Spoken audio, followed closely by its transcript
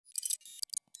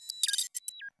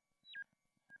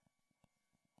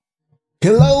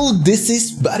Hello, this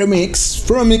is Varomix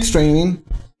from Mix Training,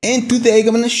 and today I'm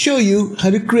gonna show you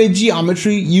how to create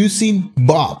geometry using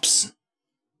VOPs.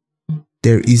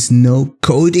 There is no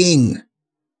coding.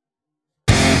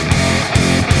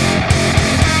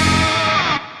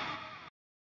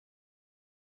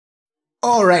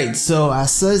 Alright, so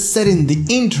as I said in the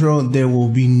intro, there will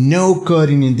be no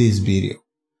coding in this video.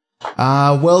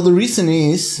 Well, the reason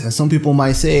is, some people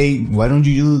might say, why don't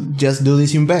you just do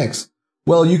this in VEX?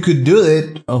 Well, you could do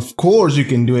it, of course you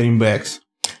can do it in VEX.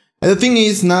 And the thing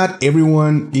is, not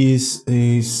everyone is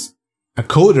a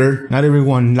coder, not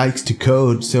everyone likes to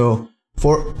code, so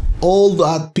for all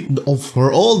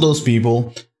those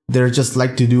people that just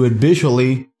like to do it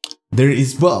visually, there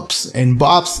is VOPs, and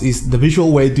VOPs is the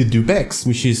visual way to do VEX,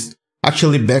 which is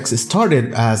actually VEX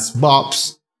started as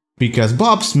VOPs, because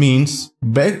VOPs means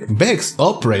VEX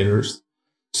operators.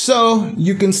 So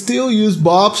you can still use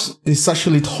VOPs. It's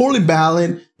actually totally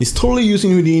valid. It's totally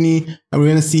using Houdini, and we're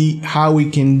gonna see how we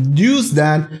can use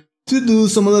that to do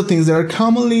some of the things that are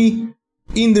commonly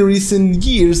in the recent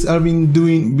years have been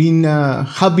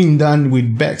done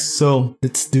with VEX. So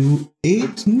let's do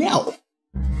it now.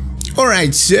 All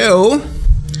right, so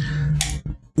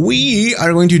we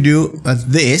are going to do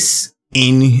this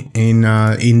in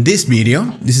this video.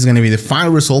 This is going to be the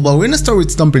final result, but we're going to start with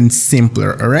something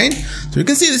simpler. All right, so you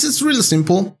can see this is really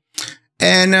simple,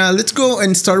 and let's go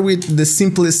and start with the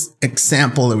simplest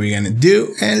example that we're going to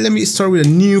do. And let me start with a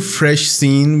new fresh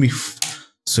scene.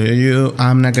 So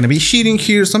I'm not going to be cheating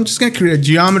here, so I'm just going to create a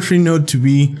geometry node to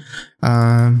be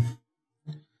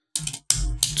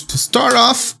to start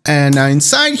off, and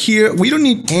inside here we don't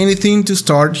need anything to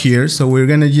start here, so we're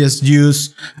gonna just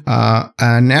use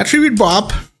an attribute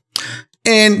VOP.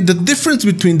 And the difference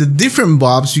between the different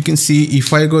VOPs, you can see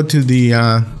if I go to the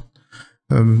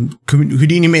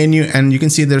Houdini menu, and you can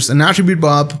see there's an attribute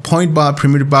VOP, point VOP,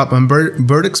 primitive VOP, and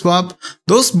vertex VOP.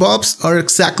 Those VOPs are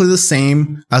exactly the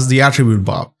same as the attribute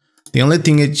VOP. The only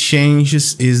thing it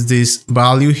changes is this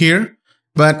value here.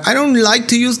 But I don't like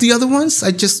to use the other ones.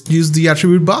 I just use the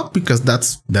attribute VOP because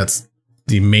that's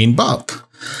the main VOP.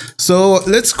 So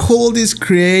let's call this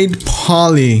create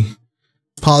polygon.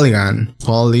 All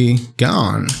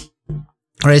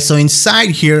right, so inside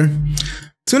here,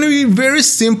 it's going to be very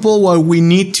simple what we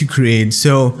need to create.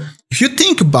 So if you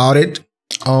think about it,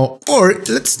 or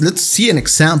let's see an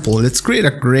example. Let's create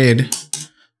a grid.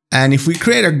 And if we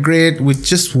create a grid with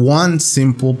just one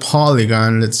simple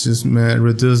polygon, let's just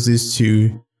reduce this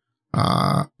to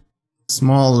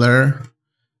smaller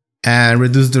and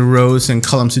reduce the rows and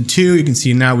columns to 2. You can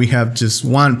see now we have just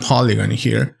one polygon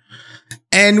here.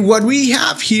 And what we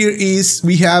have here is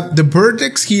we have the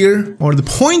vertex here, or the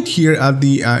point here at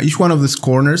the each one of these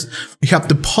corners. We have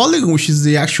the polygon, which is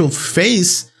the actual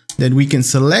face that we can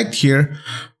select here.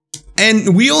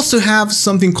 And we also have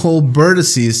something called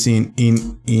vertices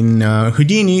in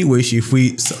Houdini, which if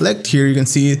we select here, you can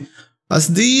see as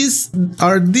these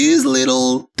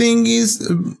little thingies.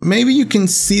 Maybe you can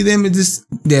see them.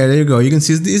 There you go. You can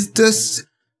see this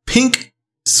pink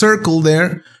circle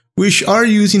there, which are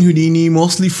using Houdini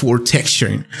mostly for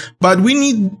texturing. But we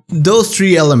need those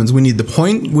three elements. We need the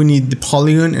point, we need the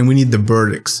polygon, and we need the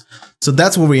vertex. So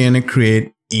that's what we're gonna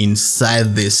create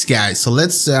inside this guy. So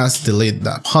let's just delete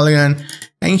that polygon,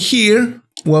 and here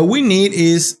what we need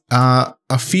is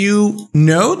a few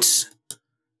nodes.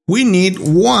 We need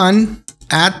one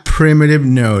add primitive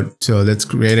node. So let's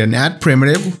create an add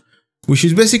primitive, which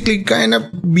is basically kind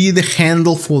of be the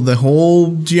handle for the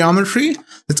whole geometry.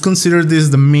 Let's consider this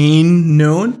the main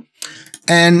node,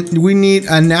 and we need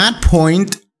an add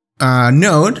point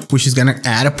node, which is gonna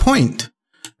add a point.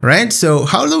 Right, so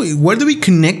where do we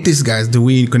connect these guys? Do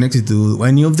we connect it to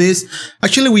any of this?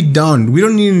 Actually, we don't. We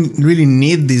don't really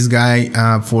need this guy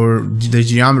for the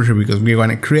geometry because we're going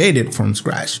to create it from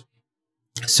scratch.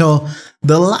 So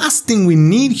the last thing we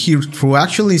need here to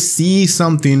actually see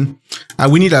something,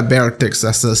 we need a vertex,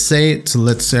 as I say. So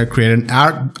let's create an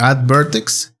add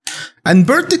vertex. And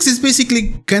vertex is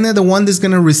basically kind of the one that's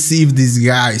going to receive these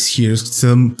guys here.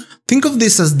 So think of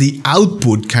this as the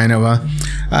output kind of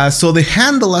so the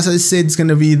handle, as I said, is going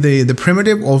to be the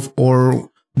primitive or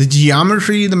the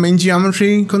geometry, the main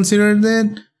geometry, consider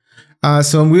that.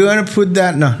 So we're going to put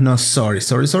that, sorry,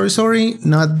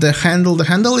 not the handle. The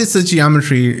handle is the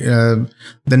geometry,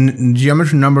 the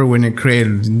geometry number when it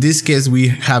created. In this case, we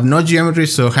have no geometry,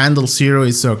 so handle 0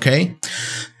 is okay.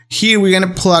 Here we're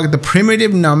going to plug the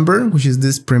primitive number, which is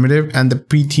this primitive, and the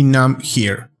PT num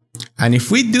here. And if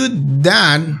we do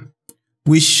that,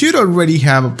 we should already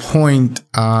have a point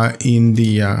in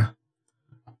the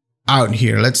out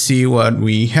here. Let's see what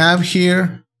we have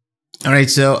here. All right,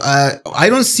 so I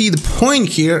don't see the point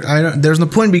here. There's no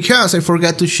point because I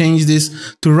forgot to change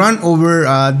this to run over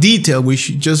detail,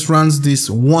 which just runs this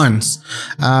once.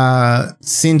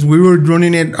 Since we were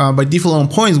running it by default on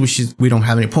points, which is we don't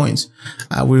have any points.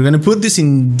 We're gonna put this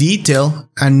in detail,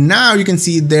 and now you can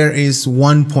see there is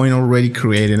 1 point already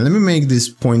created. Let me make these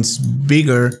points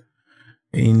bigger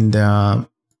in the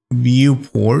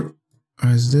viewport.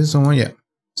 Is this one? Yeah.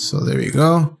 So there you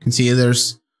go. You can see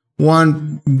there's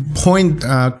 1 point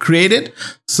created.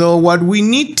 So what we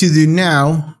need to do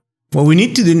now,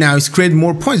 is create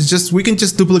more points. We can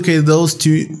just duplicate those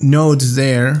 2 nodes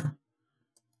there.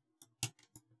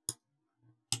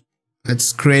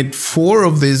 Let's create 4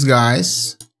 of these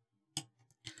guys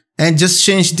and just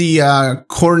change the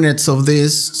coordinates of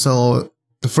this. So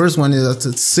the first one is at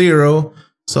 0.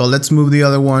 So let's move the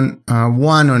other one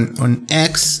 1 on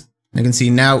X. You can see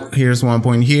now here's 1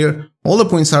 point here. All the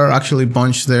points are actually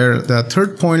bunched there. The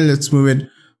third point, let's move it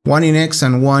 1 in X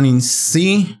and 1 in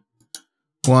C.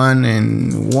 1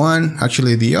 and 1,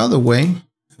 actually the other way.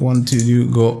 Want to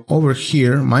go over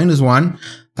here, -1.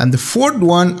 And the fourth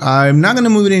one, I'm not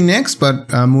gonna move it in X, but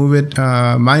move it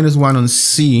 -1 on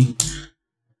C.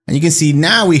 And you can see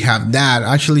now we have that.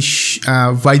 Actually,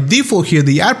 by default here,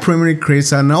 the add primary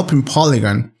creates an open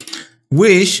polygon,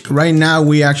 which right now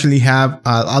we actually have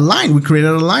a line. We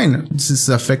created a line. This is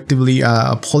effectively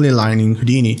a polyline in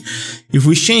Houdini. If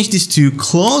we change this to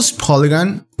closed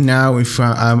polygon, now if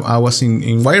I was in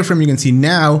wireframe, you can see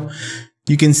now,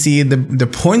 you can see the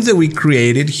points that we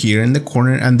created here in the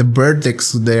corner and the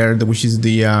vertex there, which is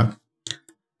the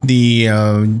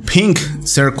pink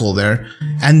circle there.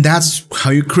 And that's how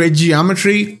you create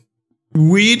geometry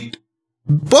with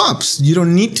VOPs. You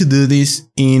don't need to do this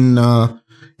in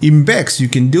VEX. You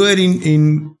can do it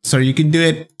you can do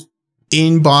it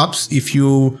in VOPs if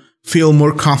you feel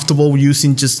more comfortable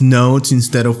using just nodes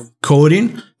instead of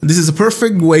coding. This is a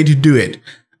perfect way to do it.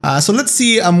 So let's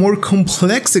see a more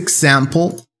complex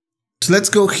example. So let's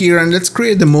go here and let's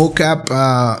create the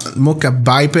mocap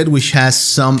biped, which has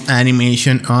some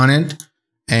animation on it.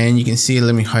 And you can see,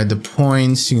 let me hide the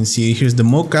points. You can see here's the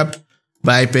mocap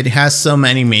biped. It has some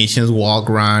animations: walk,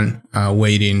 run,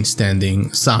 waiting,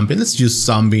 standing, zombie. Let's use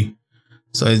zombie.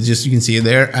 So it's just, you can see it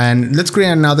there. And let's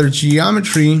create another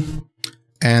geometry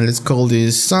and let's call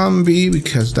this zombie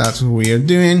because that's what we are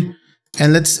doing.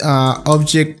 And let's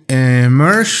object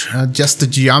merge just the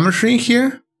geometry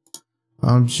here.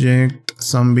 Object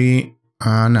zombie.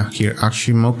 No, here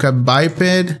actually mocap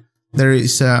biped. There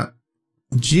is a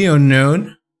geo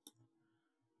node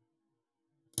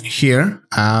here.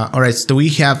 All right, so we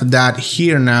have that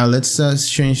here now. Let's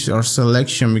change our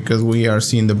selection because we are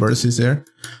seeing the vertices there.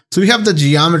 So we have the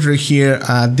geometry here.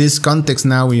 This context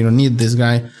now, we don't need this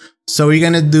guy. So we're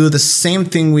gonna do the same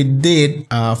thing we did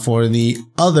for the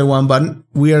other one, but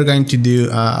we are going to do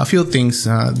a few things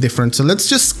different. So let's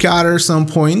just scatter some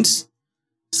points.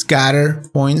 Scatter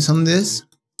points on this,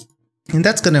 and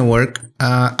that's gonna work.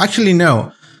 Actually,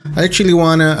 no. I actually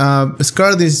wanna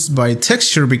scatter this by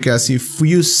texture because if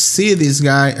you see this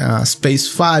guy, space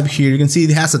 5 here, you can see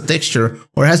it has a texture,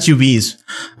 or has UVs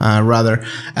rather.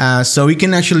 So we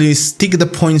can actually stick the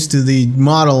points to the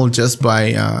model just by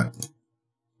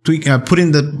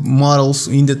putting the models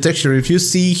in the texture. If you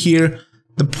see here,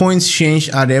 the points change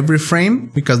at every frame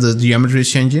because the geometry is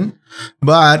changing.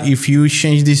 But if you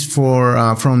change this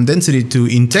from density to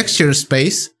in texture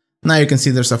space, now you can see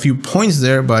there's a few points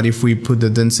there. But if we put the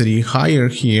density higher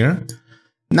here,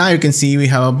 now you can see we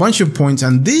have a bunch of points,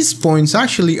 and these points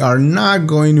actually are not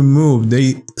going to move.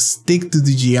 They stick to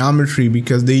the geometry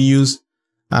because they use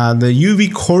the UV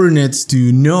coordinates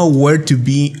to know where to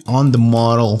be on the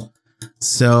model.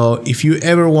 So if you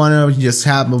ever want to just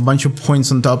have a bunch of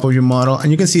points on top of your model,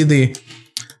 and you can see the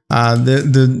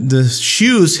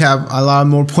shoes have a lot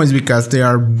more points because they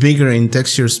are bigger in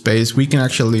texture space. We can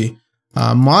actually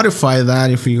modify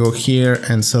that if we go here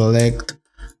and select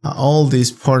all these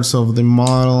parts of the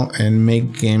model and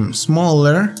make them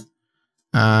smaller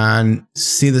and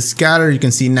see the scatter. You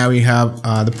can see now we have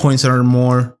the points are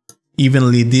more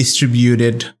evenly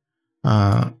distributed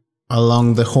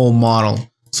along the whole model.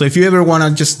 So if you ever want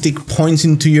to just stick points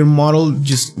into your model,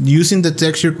 just using the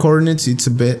texture coordinates, it's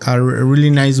a really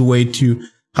nice way to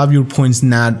have your points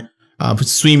not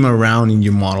swim around in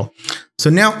your model. So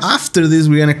now after this,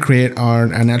 we're going to create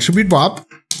an attribute VOP.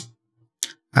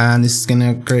 And this is going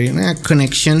to create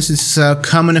connections. It's a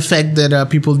common effect that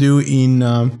people do in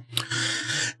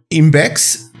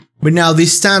VEX. But now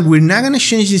this time, we're not going to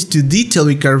change this to detail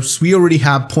because we already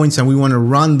have points and we want to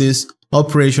run this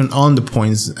operation on the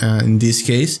points in this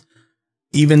case,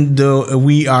 even though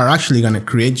we are actually going to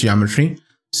create geometry.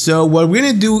 So what we're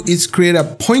gonna do is create a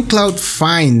point cloud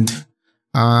find,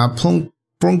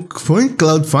 point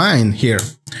cloud find here.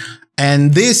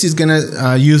 And this is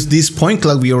gonna use this point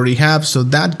cloud we already have. So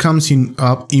that comes in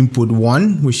input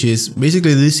 1, which is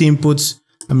basically these inputs.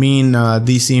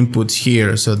 These inputs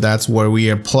here. So that's where we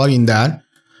are plugging that.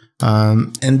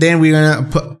 And then we're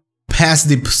gonna pass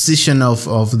the position of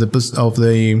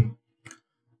the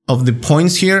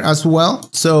points here as well.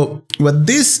 So what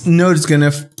this node is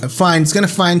gonna find, it's gonna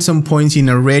find some points in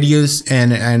a radius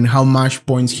and how much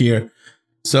points here.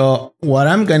 So what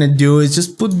I'm gonna do is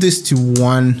just put this to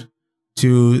 1,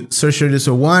 to search radius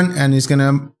of 1, and it's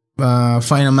gonna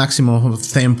find a maximum of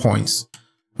 10 points.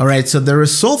 All right, so the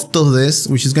result of this,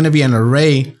 which is gonna be an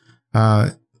array,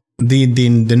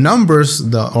 the numbers,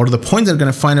 or the points that are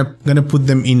gonna find, I'm gonna put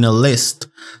them in a list.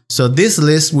 So this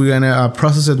list, we're gonna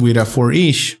process it with a for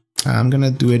each. I'm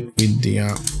gonna do it with the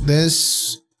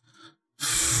this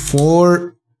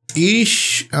for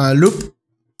each loop,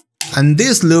 and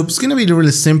this loop is gonna be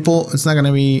really simple. It's not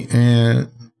gonna be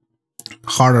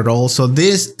hard at all. So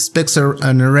this specs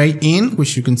an array in,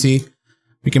 which you can see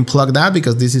we can plug that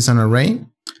because this is an array.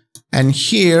 And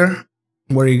here,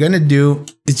 what you're gonna do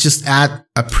is just add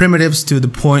primitives to the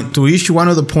point, to each one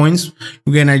of the points.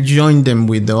 We're gonna join them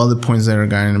with the other points that are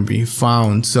gonna be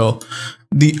found. So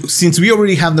since we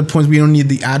already have the points, we don't need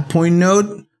the add point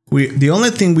node. The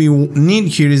only thing we need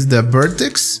here is the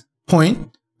vertex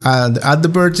point, add the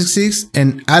vertices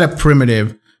and add a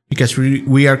primitive, because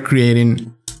we are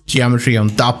creating geometry on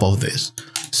top of this.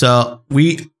 So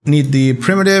we need the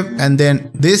primitive, and then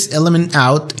this element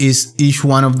out is each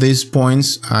one of these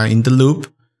points in the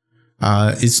loop.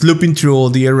 It's looping through all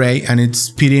the array and it's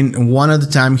speeding one at a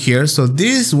time here. So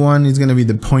this one is going to be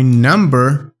the point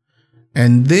number,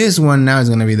 and this one now is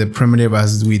going to be the primitive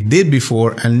as we did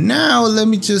before. And now let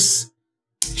me just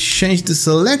change the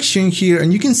selection here,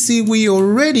 and you can see we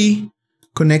already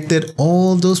connected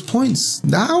all those points.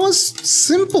 That was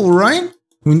simple, right?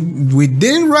 We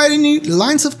didn't write any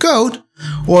lines of code,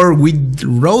 or we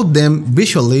wrote them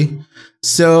visually.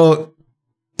 So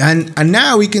and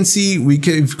now we can see, if we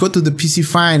go to the PC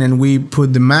find and we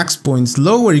put the max points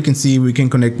lower, you can see we can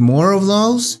connect more of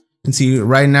those. You can see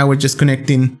right now we're just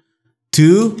connecting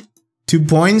two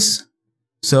points.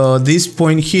 So this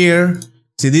point here,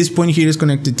 see this point here is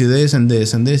connected to this and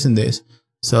this and this and this.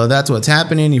 So that's what's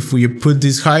happening. If we put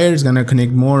this higher, it's gonna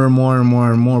connect more and more and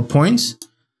more and more points.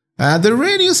 The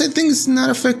radius, I think, is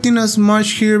not affecting us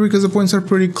much here because the points are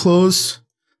pretty close.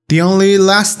 The only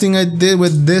last thing I did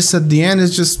with this at the end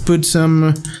is just put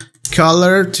some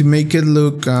color to make it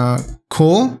look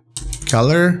cool.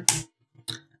 Color.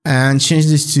 And change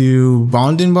this to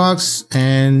bounding box,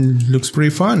 and looks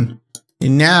pretty fun.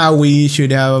 And now we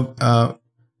should have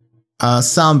a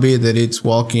zombie that it's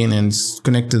walking and it's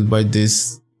connected by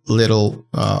these little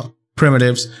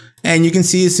primitives. And you can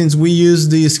see, since we use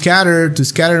the scatter to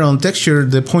scatter on texture,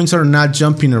 the points are not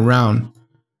jumping around.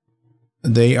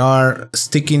 They are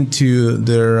sticking to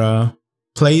their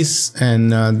place,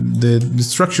 and the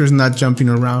structure is not jumping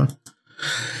around.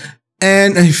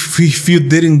 And if you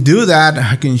didn't do that,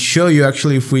 I can show you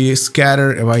actually. If we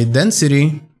scatter by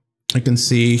density, I can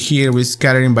see here we're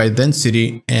scattering by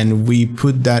density, and we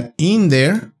put that in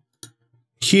there.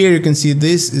 Here you can see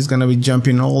this is going to be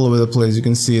jumping all over the place. You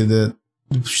can see the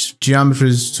geometry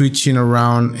is switching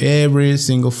around every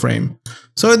single frame.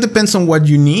 So it depends on what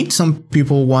you need. Some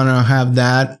people want to have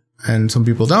that and some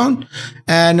people don't.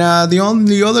 And the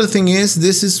only other thing is,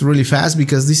 this is really fast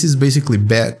because this is basically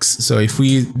Bex. So if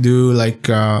we do like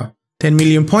 10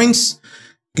 million points,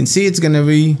 you can see it's going to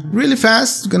be really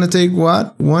fast. It's going to take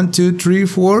what? 1, 2, 3,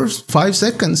 4, 5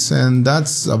 seconds. And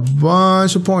that's a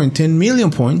bunch of points, 10 million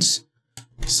points.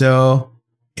 So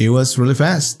it was really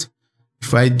fast.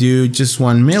 If I do just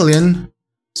 1 million,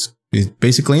 it's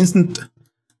basically instant.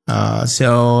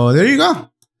 So there you go.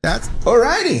 That's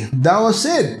alrighty. That was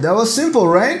it. That was simple,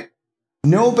 right?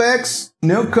 No Bex,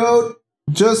 no code,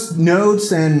 just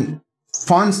nodes and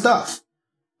fun stuff.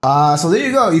 So there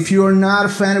you go. If you are not a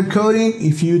fan of coding,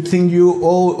 if you think you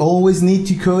always need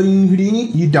to code in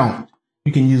Houdini, you don't.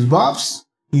 You can use VOPs.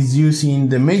 It's using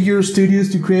the major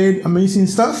studios to create amazing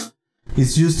stuff.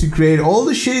 It's used to create all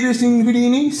the shaders in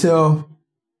Houdini. So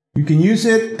you can use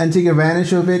it and take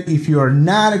advantage of it if you are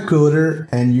not a coder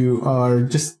and you are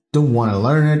just don't want to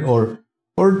learn it, or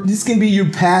this can be your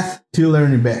path to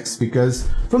learning Bex, because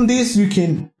from this you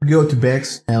can go to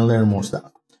Bex and learn more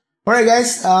stuff. Alright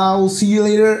guys, we'll see you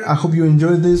later. I hope you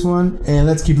enjoyed this one, and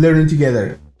let's keep learning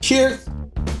together. Cheers!